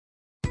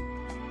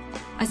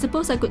I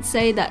suppose I could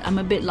say that I'm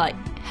a bit like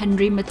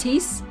Henri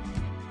Matisse,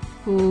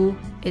 who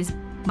is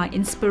my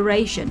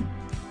inspiration.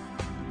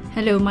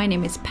 Hello, my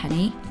name is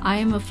Penny. I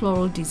am a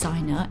floral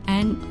designer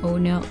and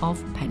owner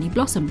of Penny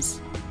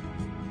Blossoms.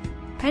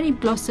 Penny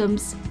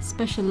Blossoms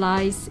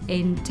specialize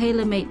in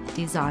tailor-made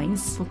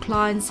designs for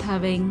clients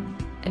having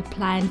a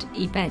planned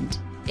event.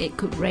 It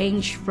could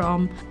range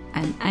from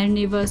an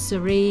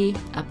anniversary,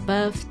 a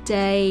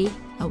birthday,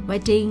 a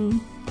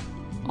wedding,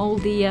 all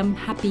the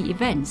happy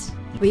events.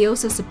 We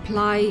also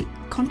supply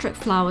contract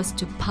flowers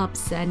to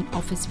pubs and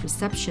office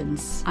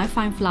receptions. I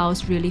find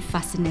flowers really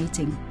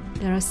fascinating.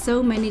 There are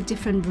so many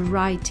different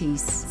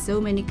varieties, so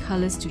many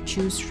colors to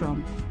choose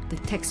from. The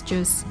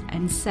textures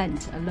and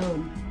scent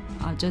alone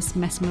are just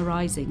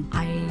mesmerizing.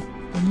 I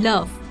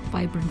love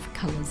vibrant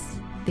colors.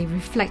 They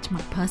reflect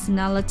my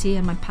personality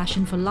and my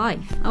passion for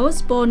life. I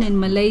was born in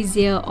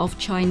Malaysia of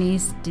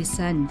Chinese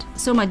descent,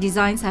 so my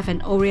designs have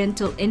an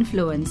Oriental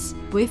influence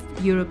with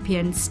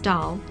European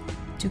style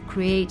to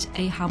create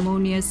a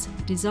harmonious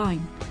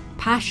design.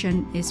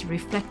 Passion is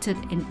reflected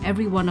in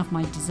every one of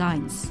my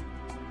designs.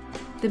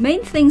 The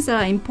main things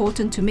that are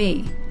important to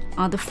me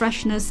are the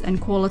freshness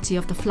and quality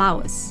of the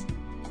flowers.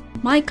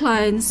 My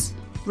clients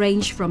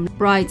range from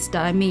brides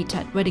that I meet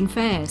at wedding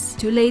fairs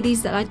to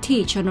ladies that I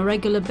teach on a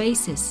regular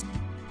basis.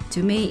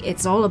 To me,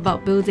 it's all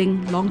about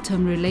building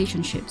long-term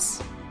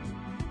relationships.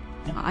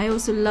 I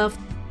also love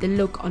the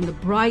look on the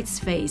bride's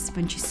face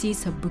when she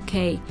sees her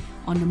bouquet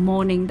on the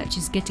morning that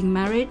she's getting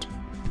married.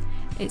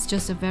 It's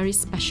just a very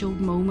special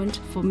moment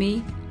for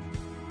me.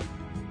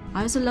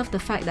 I also love the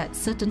fact that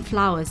certain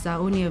flowers are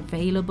only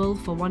available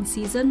for one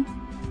season.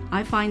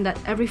 I find that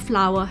every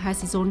flower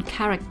has its own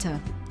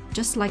character,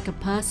 just like a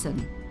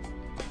person.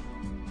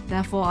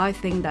 Therefore, I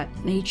think that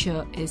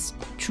nature is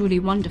truly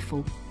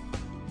wonderful.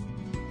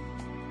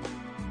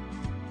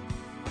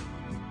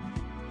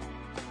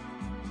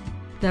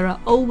 There are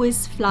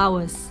always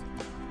flowers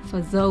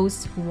for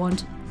those who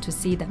want to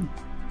see them.